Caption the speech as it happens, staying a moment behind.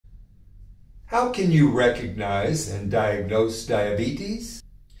How can you recognize and diagnose diabetes?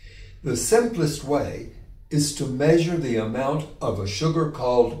 The simplest way is to measure the amount of a sugar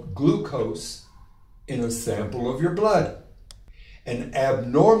called glucose in a sample of your blood. An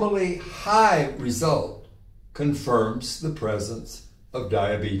abnormally high result confirms the presence of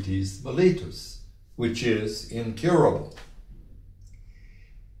diabetes mellitus, which is incurable.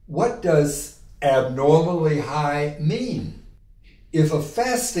 What does abnormally high mean? If a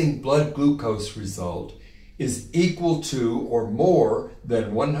fasting blood glucose result is equal to or more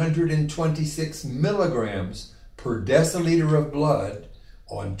than 126 milligrams per deciliter of blood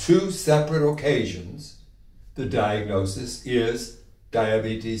on 2 separate occasions, the diagnosis is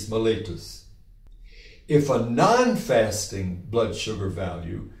diabetes mellitus. If a non-fasting blood sugar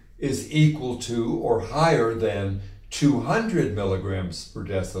value is equal to or higher than 200 milligrams per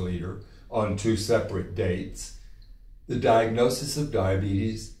deciliter on 2 separate dates, the diagnosis of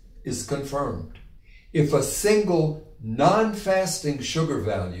diabetes is confirmed. If a single non-fasting sugar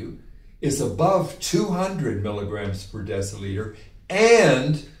value is above 200 milligrams per deciliter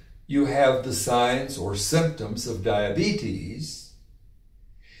and you have the signs or symptoms of diabetes,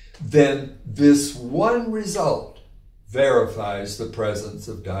 then this one result verifies the presence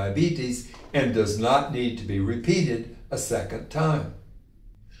of diabetes and does not need to be repeated a second time.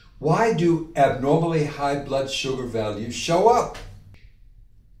 Why do abnormally high blood sugar values show up?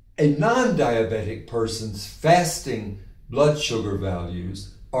 A non-diabetic person's fasting blood sugar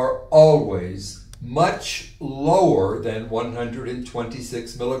values are always much lower than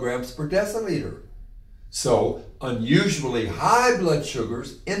 126 milligrams per deciliter. So, unusually high blood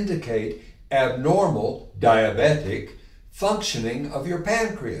sugars indicate abnormal diabetic functioning of your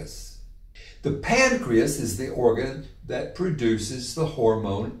pancreas. The pancreas is the organ that produces the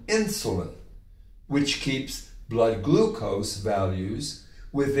hormone insulin, which keeps blood glucose values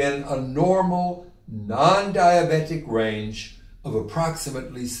within a normal, non-diabetic range of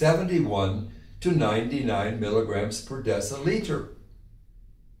approximately 71 to 99 milligrams per deciliter.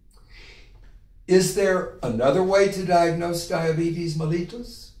 Is there another way to diagnose diabetes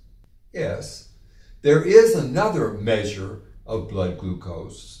mellitus? Yes, there is another measure of blood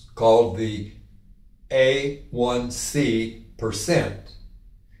glucose called the A1C percent,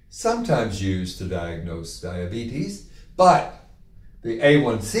 sometimes used to diagnose diabetes, but the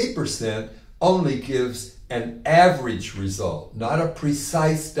A1C percent only gives an average result, not a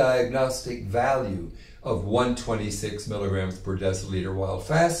precise diagnostic value of 126 milligrams per deciliter while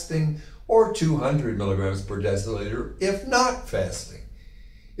fasting or 200 milligrams per deciliter if not fasting.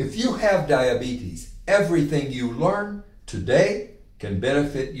 If you have diabetes, everything you learn today can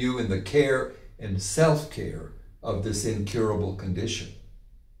benefit you in the care and self-care of this incurable condition.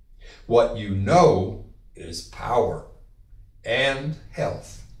 What you know is power and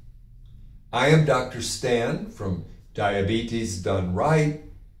health. I am Dr. Stan from Diabetes Done Right.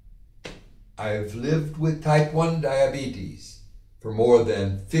 I've lived with type 1 diabetes for more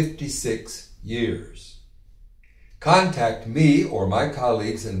than 56 years. Contact me or my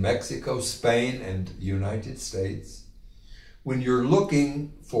colleagues in Mexico, Spain, and the United States when you're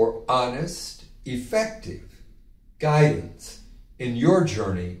looking for honest, effective guidance in your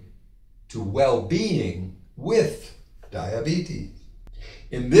journey to well-being with diabetes.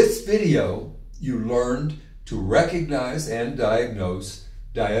 In this video, you learned to recognize and diagnose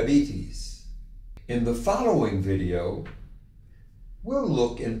diabetes. In the following video, we'll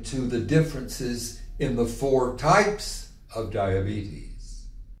look into the differences in the 4 types of diabetes.